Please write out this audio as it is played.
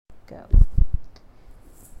go.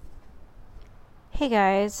 Hey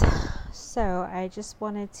guys, so I just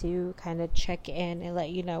wanted to kind of check in and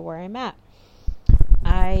let you know where I'm at.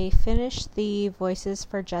 I finished the Voices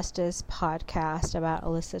for Justice podcast about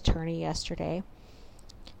Alissa Turney yesterday.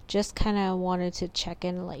 Just kind of wanted to check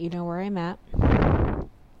in and let you know where I'm at.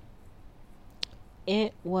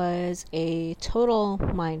 It was a total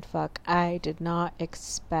mindfuck. I did not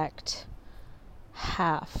expect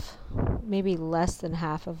half, maybe less than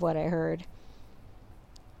half of what I heard.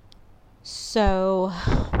 So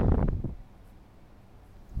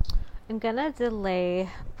I'm gonna delay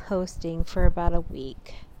posting for about a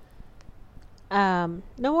week. No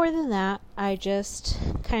more than that. I just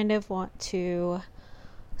kind of want to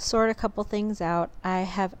sort a couple things out. I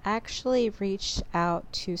have actually reached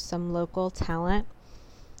out to some local talent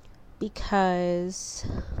because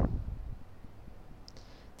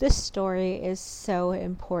this story is so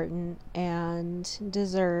important and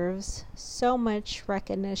deserves so much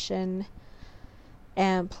recognition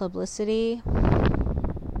and publicity.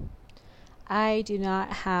 I do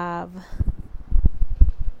not have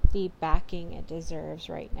the backing it deserves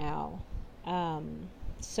right now.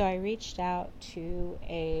 So I reached out to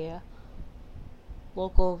a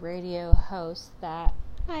local radio host that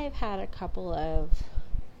I've had a couple of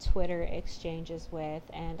Twitter exchanges with,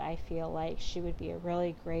 and I feel like she would be a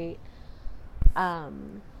really great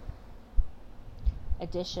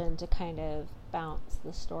addition to kind of bounce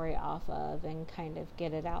the story off of and kind of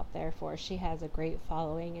get it out there for. She has a great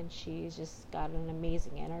following and she's just got an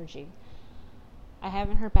amazing energy. I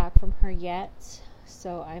haven't heard back from her yet,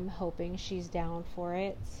 so I'm hoping she's down for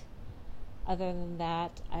it. Other than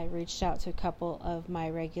that, I reached out to a couple of my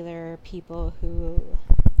regular people who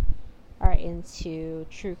are into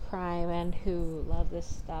true crime and who love this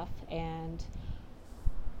stuff, and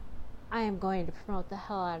I am going to promote the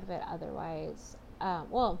hell out of it. Otherwise,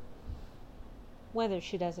 whether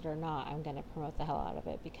she does it or not, I'm going to promote the hell out of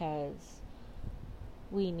it because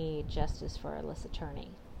we need justice for Alissa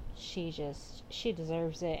Turney. She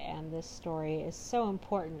deserves it, and this story is so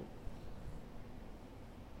important.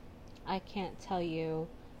 I can't tell you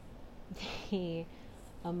the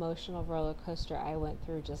emotional roller coaster I went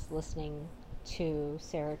through just listening to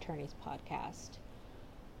Sarah Turney's podcast.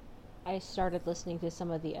 I started listening to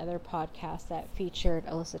some of the other podcasts that featured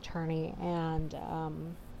Alissa Turney, and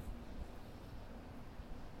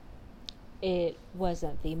it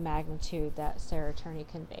wasn't the magnitude that Sarah Turney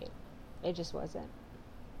conveyed. It just wasn't.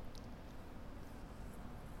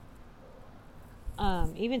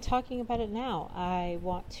 Even talking about it now, I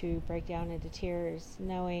want to break down into tears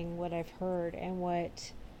knowing what I've heard and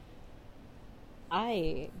what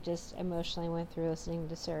I just emotionally went through listening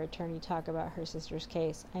to Sarah Turney talk about her sister's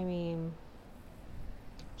case. I mean,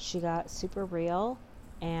 she got super real,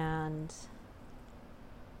 and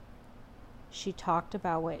she talked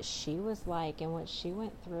about what she was like and what she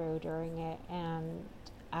went through during it, and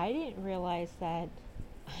I didn't realize that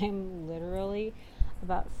I'm literally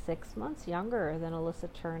about 6 months younger than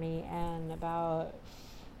Alissa Turney and about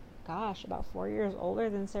 4 years older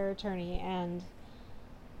than Sarah Turney, and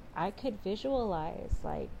I could visualize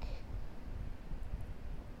like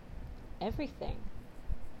everything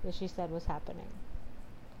that she said was happening.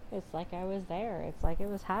 It's like I was there. It's like it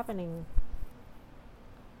was happening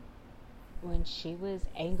when she was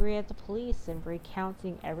angry at the police and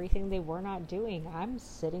recounting everything they were not doing. I'm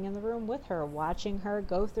sitting in the room with her, watching her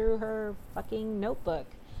go through her fucking notebook.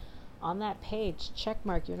 On that page, check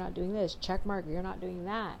mark, you're not doing this. Check mark, you're not doing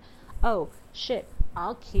that. Oh, shit,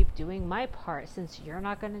 I'll keep doing my part since you're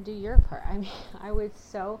not going to do your part. I mean, I was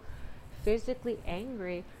so physically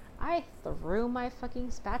angry. I threw my fucking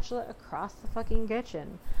spatula across the fucking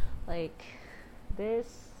kitchen. Like,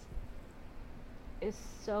 this is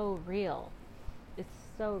so real. It's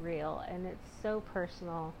so real, and it's so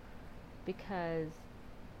personal because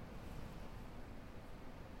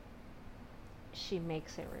she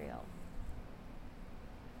makes it real.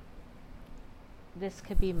 This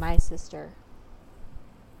could be my sister.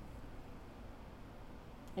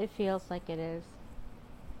 It feels like it is.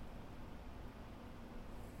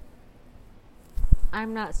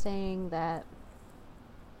 I'm not saying that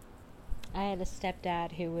I had a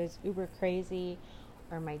stepdad who was uber crazy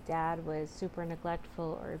or my dad was super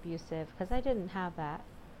neglectful or abusive, because I didn't have that.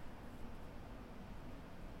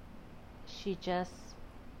 She just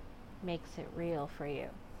makes it real for you.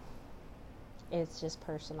 It's just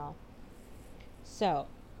personal. So,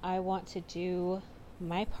 I want to do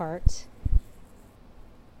my part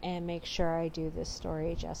and make sure I do this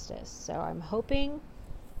story justice. So, I'm hoping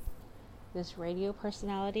this radio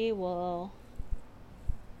personality will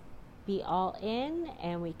be all in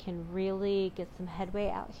and we can really get some headway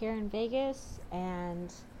out here in Vegas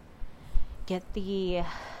and get the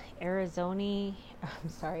Arizona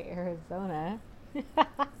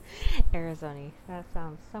Arizona, that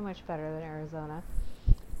sounds so much better than Arizona,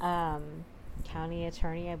 county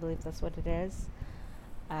attorney, I believe that's what it is,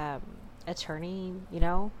 attorney,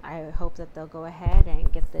 I hope that they'll go ahead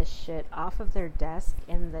and get this shit off of their desk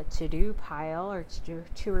in the to-do pile or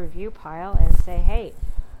to review pile and say, hey,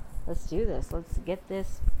 let's do this. Let's get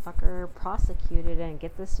this fucker prosecuted and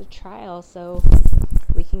get this to trial so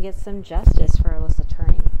we can get some justice for Alissa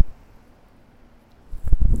Turney.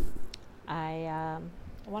 I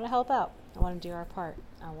want to help out. I want to do our part.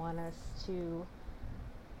 I want us to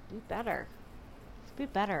be better. Let's be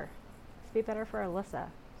better. Let's be better for Alissa.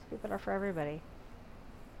 Let's be better for everybody.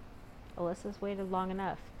 Alyssa's waited long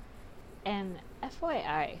enough. And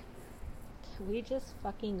FYI, can we just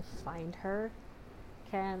fucking find her?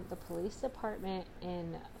 Can the police department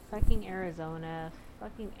in fucking Arizona,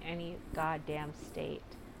 fucking any goddamn state,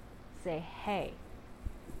 say, hey,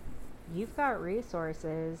 you've got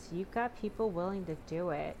resources, you've got people willing to do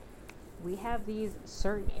it, we have these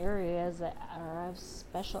certain areas that are of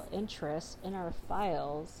special interest in our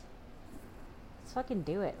files, let's fucking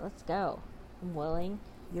do it, let's go. I'm willing,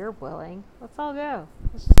 you're willing, let's all go.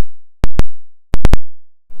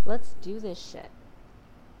 Let's do this shit.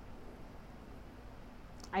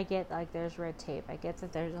 I get there's red tape, I get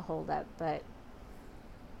that there's a holdup, but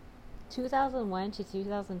 2001 to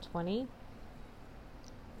 2020,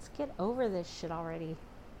 let's get over this shit already.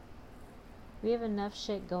 We have enough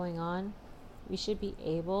shit going on. We should be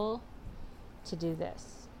able to do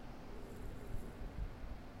this.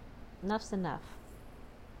 Enough's enough.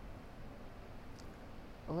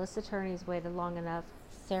 Alissa Turney's waited long enough.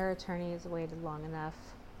 Sarah Turney's waited long enough.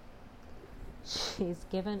 She's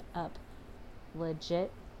given up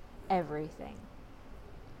legit everything.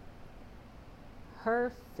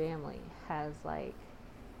 Her family has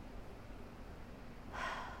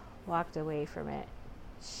walked away from it.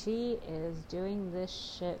 She is doing this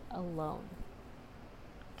shit alone.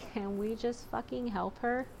 Can we just fucking help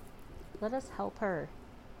her? Let us help her.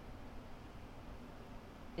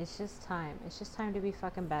 It's just time. It's just time to be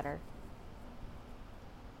fucking better.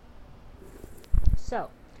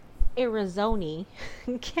 So, Arizona,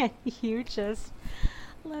 can you just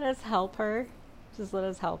let us help her? Just let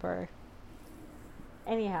us help her.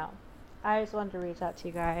 Anyhow, I just wanted to reach out to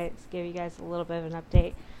you guys, give you guys a little bit of an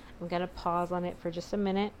update. I'm going to pause on it for just a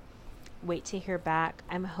minute, wait to hear back.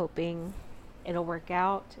 I'm hoping it'll work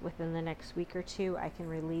out within the next week or two. I can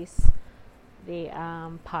release the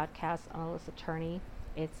podcast on Alissa Turney.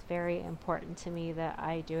 It's very important to me that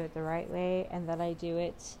I do it the right way and that I do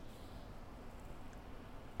it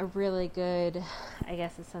a really good, I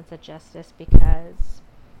guess, a sense of justice, because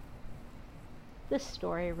this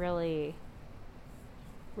story really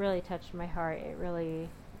touched my heart. It really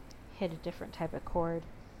hit a different type of chord.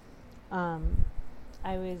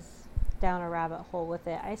 I was down a rabbit hole with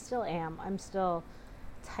it. I still am. I'm still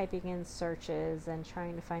typing in searches and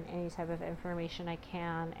trying to find any type of information I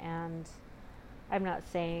can, and I'm not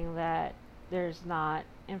saying that there's not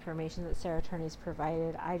information that Sarah Turney's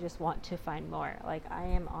provided. I just want to find more. I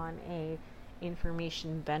am on a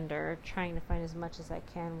information bender, trying to find as much as I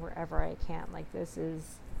can wherever I can.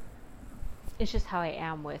 It's just how I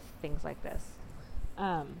am with things like this.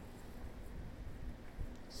 So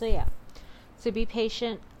yeah. So be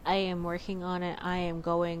patient. I am working on it. I am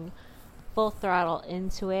going full throttle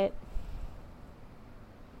into it.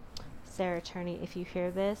 Sarah Turney, if you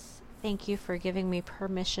hear this, thank you for giving me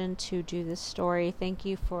permission to do this story. Thank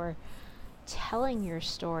you for telling your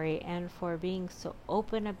story and for being so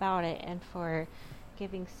open about it and for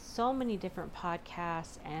giving so many different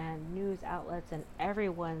podcasts and news outlets and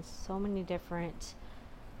everyone so many different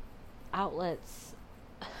outlets,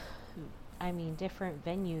 different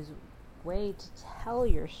venues, way to tell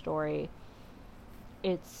your story.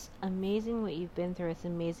 It's amazing what you've been through. It's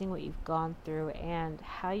amazing what you've gone through and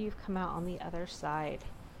how you've come out on the other side.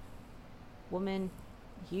 Woman,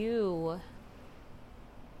 you're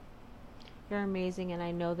amazing, and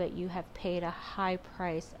I know that you have paid a high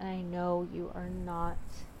price, and I know you are not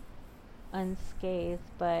unscathed,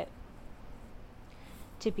 but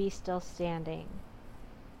to be still standing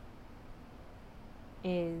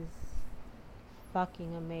is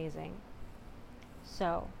fucking amazing.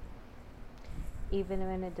 So, even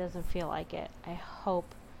when it doesn't feel like it, I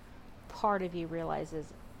hope part of you realizes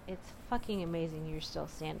it's fucking amazing you're still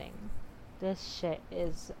standing. This shit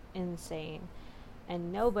is insane,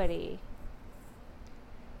 and nobody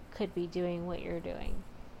could be doing what you're doing.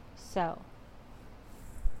 So,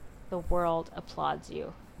 the world applauds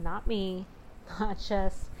you. not me, not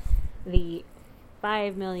just the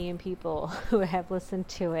 5 million people who have listened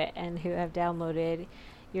to it and who have downloaded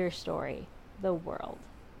your story, the world.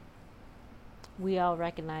 We all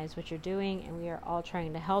recognize what you're doing, and we are all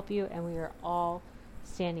trying to help you, and we are all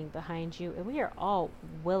standing behind you, and we are all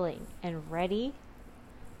willing and ready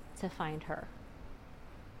to find her.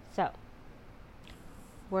 So,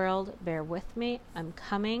 world, bear with me. I'm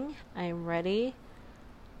coming. I'm ready.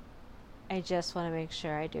 I just want to make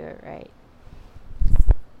sure I do it right.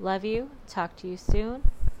 Love you. Talk to you soon.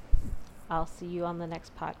 I'll see you on the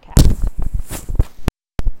next podcast.